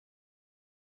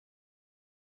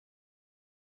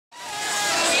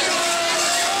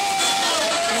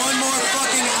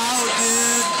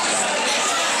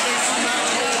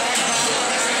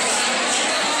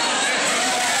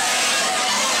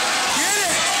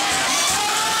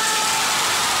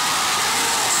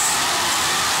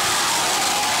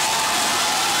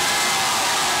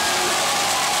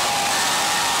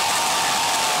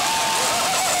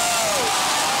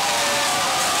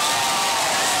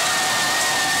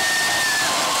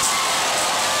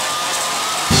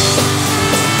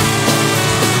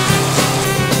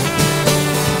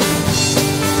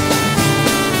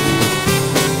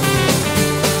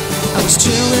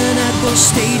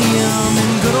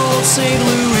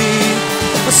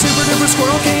A super duper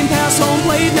squirrel came past home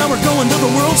plate, now we're going to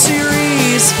the World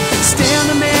Series. Stan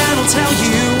the man will tell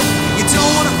you, you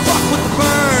don't wanna fuck with the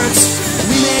birds.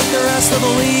 We make the rest of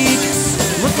the league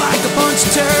look like a bunch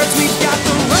of turds. We've got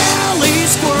the rally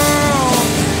squirrel.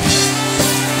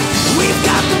 We've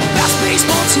got the best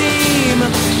baseball team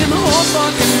in the whole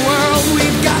fucking world.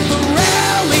 We've got the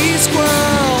rally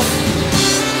squirrel.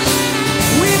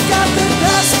 We've got the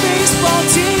best baseball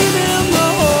team in the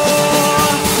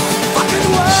whole fucking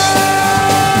world.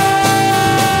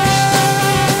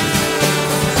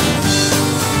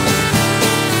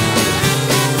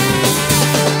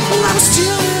 Well, I was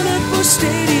chilling at Busch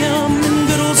Stadium in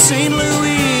good old St.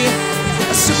 Louis.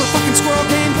 A super fucking squirrel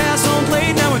came past home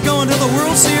plate, now we're going to the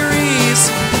World Series.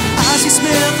 Ozzie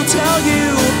Smith will tell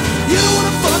you, you don't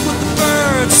wanna fuck with the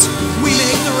birds. We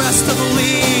make the rest of the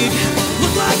league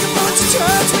look like a bunch of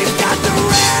turds. We've got the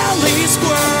rally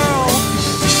squirrel.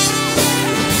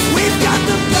 We've got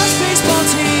the best baseball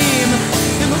team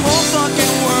in the whole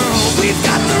fucking world. We've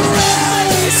got the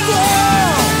rally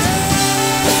squirrel.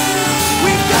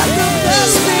 We've got the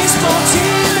best baseball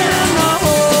team in the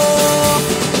whole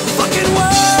fucking world.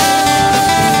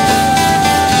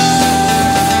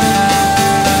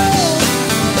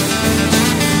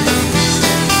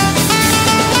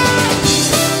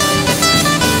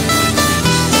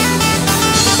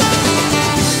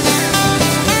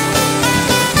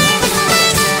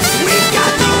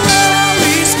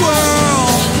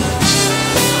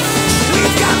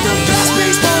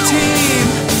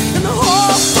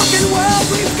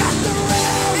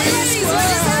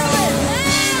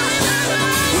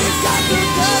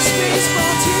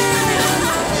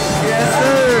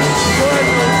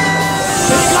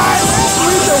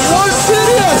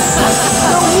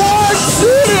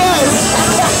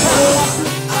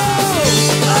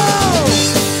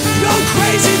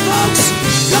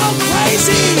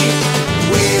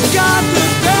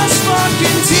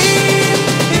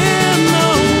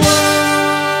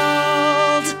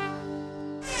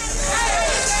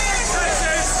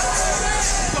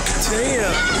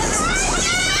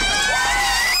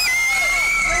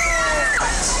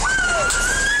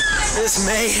 This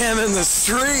mayhem in the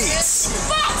streets.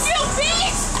 Fuck you,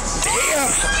 bitch!